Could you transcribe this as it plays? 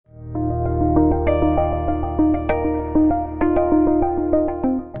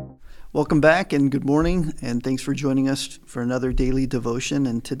Welcome back and good morning, and thanks for joining us for another daily devotion.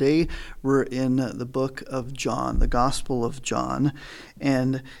 And today we're in the book of John, the Gospel of John.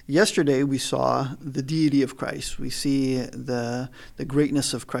 And yesterday we saw the deity of Christ. We see the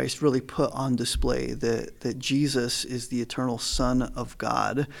greatness of Christ really put on display, that Jesus is the eternal Son of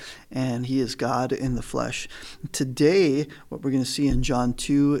God, and he is God in the flesh. Today, what we're going to see in John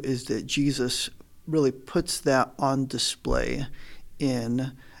 2 is that Jesus really puts that on display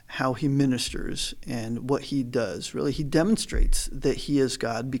in how he ministers and what he does. Really, he demonstrates that he is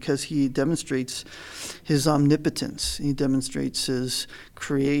God because he demonstrates his omnipotence. He demonstrates his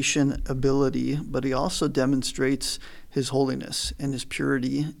creation ability, but he also demonstrates his holiness and his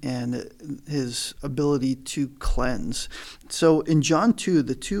purity and his ability to cleanse. So in John 2,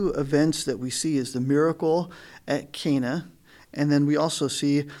 the two events that we see is the miracle at Cana, and then we also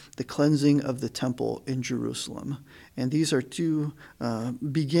see the cleansing of the temple in Jerusalem. And these are two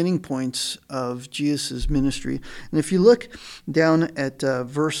beginning points of Jesus' ministry. And if you look down at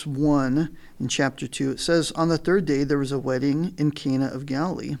verse 1 in chapter 2, it says, "On the third day there was a wedding in Cana of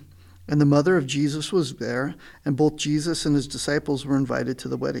Galilee, and the mother of Jesus was there, and both Jesus and his disciples were invited to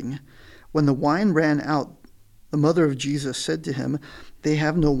the wedding. When the wine ran out, the mother of Jesus said to him, 'They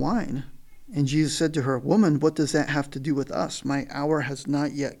have no wine.' And Jesus said to her, 'Woman, what does that have to do with us? My hour has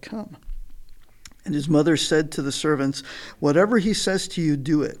not yet come.' And his mother said to the servants, 'Whatever he says to you,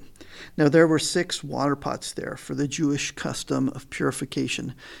 do it.' Now there were 6 water pots there for the Jewish custom of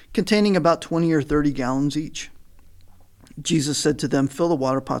purification, containing about 20 or 30 gallons each. Jesus said to them, 'Fill the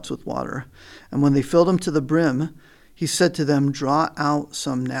water pots with water.' And when they filled them to the brim, he said to them, 'Draw out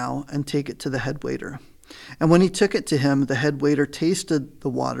some now and take it to the head waiter.' And when he took it to him, the head waiter tasted the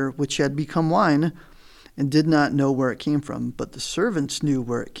water, which had become wine, and did not know where it came from. But the servants knew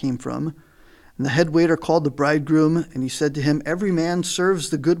where it came from. And the head waiter called the bridegroom, and he said to him, 'Every man serves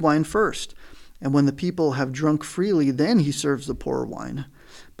the good wine first, and when the people have drunk freely, then he serves the poorer wine.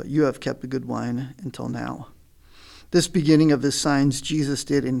 But you have kept the good wine until now.' This beginning of his signs Jesus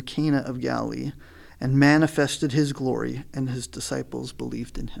did in Cana of Galilee, and manifested his glory, and his disciples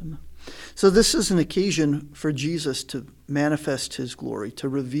believed in him." So this is an occasion for Jesus to manifest his glory, to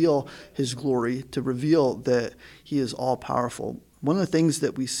reveal his glory, to reveal that he is all-powerful. One of the things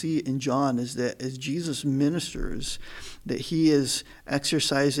that we see in John is that as Jesus ministers, that he is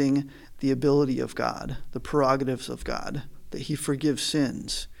exercising the ability of God, the prerogatives of God, that he forgives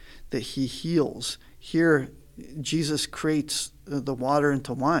sins, that he heals. Here, Jesus creates the water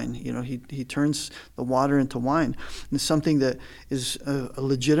into wine. He turns the water into wine. And it's something that is a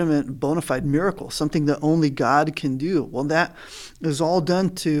legitimate, bona fide miracle, something that only God can do. Well, that is all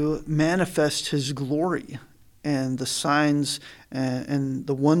done to manifest his glory. And the signs and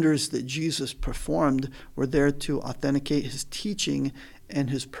the wonders that Jesus performed were there to authenticate his teaching and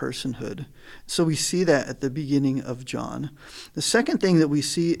his personhood. So we see that at the beginning of John. The second thing that we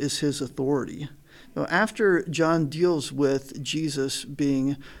see is his authority. Now, after John deals with Jesus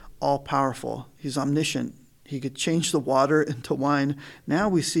being all-powerful, he's omniscient, he could change the water into wine. Now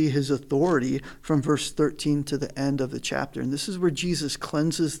we see his authority from verse 13 to the end of the chapter. And this is where Jesus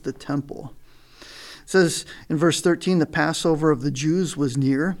cleanses the temple. It says in verse 13, "The Passover of the Jews was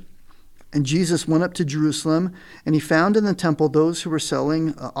near, and Jesus went up to Jerusalem, and he found in the temple those who were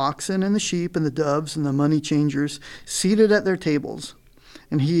selling oxen and the sheep and the doves and the money changers seated at their tables.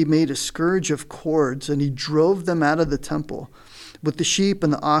 And he made a scourge of cords, and he drove them out of the temple with the sheep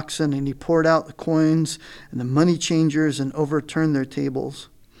and the oxen, and he poured out the coins and the money changers and overturned their tables.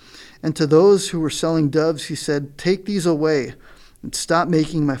 And to those who were selling doves, he said, 'Take these away and stop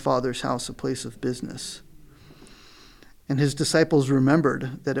making my Father's house a place of business.' And his disciples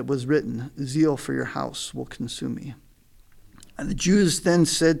remembered that it was written, 'Zeal for your house will consume me.' And the Jews then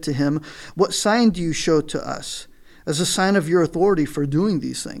said to him, 'What sign do you show to us as a sign of your authority for doing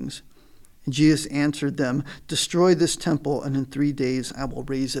these things?' And Jesus answered them, 'Destroy this temple, and in 3 days I will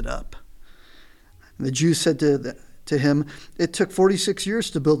raise it up.' And the Jews said to him, 'It took 46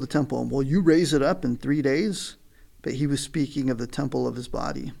 years to build the temple, and will you raise it up in 3 days?' But he was speaking of the temple of his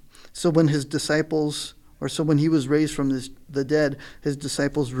body. So when he was raised from the dead, his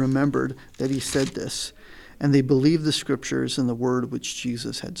disciples remembered that he said this, and they believed the scriptures and the word which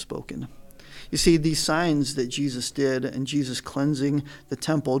Jesus had spoken." You see, these signs that Jesus did, and Jesus cleansing the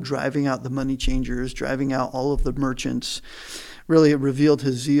temple, driving out the money changers, driving out all of the merchants, really it revealed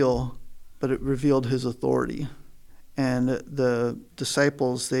his zeal, but it revealed his authority. And the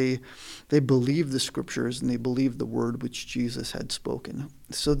disciples, they believed the scriptures and they believed the word which Jesus had spoken.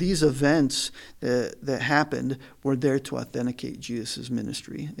 So these events that happened were there to authenticate Jesus'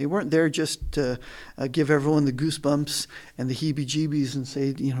 ministry. They weren't there just to give everyone the goosebumps and the heebie-jeebies and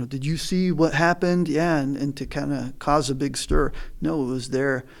say, did you see what happened? Yeah, and to kind of cause a big stir. No, it was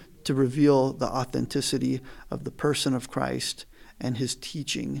there to reveal the authenticity of the person of Christ and his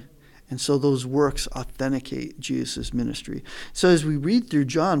teaching. And so those works authenticate Jesus' ministry. So as we read through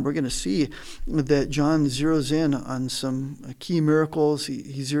John, we're going to see that John zeroes in on some key miracles. He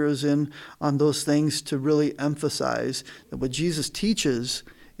zeroes in on those things to really emphasize that what Jesus teaches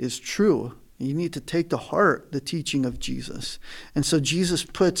is true. You need to take to heart the teaching of Jesus. And so Jesus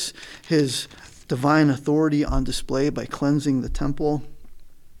puts his divine authority on display by cleansing the temple,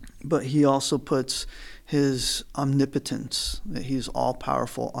 but he also puts his omnipotence, that he's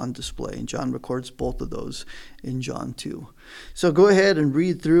all-powerful, on display. And John records both of those in John 2. So go ahead and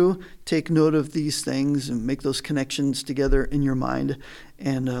read through, take note of these things, and make those connections together in your mind.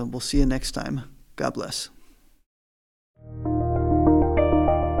 And we'll see you next time. God bless.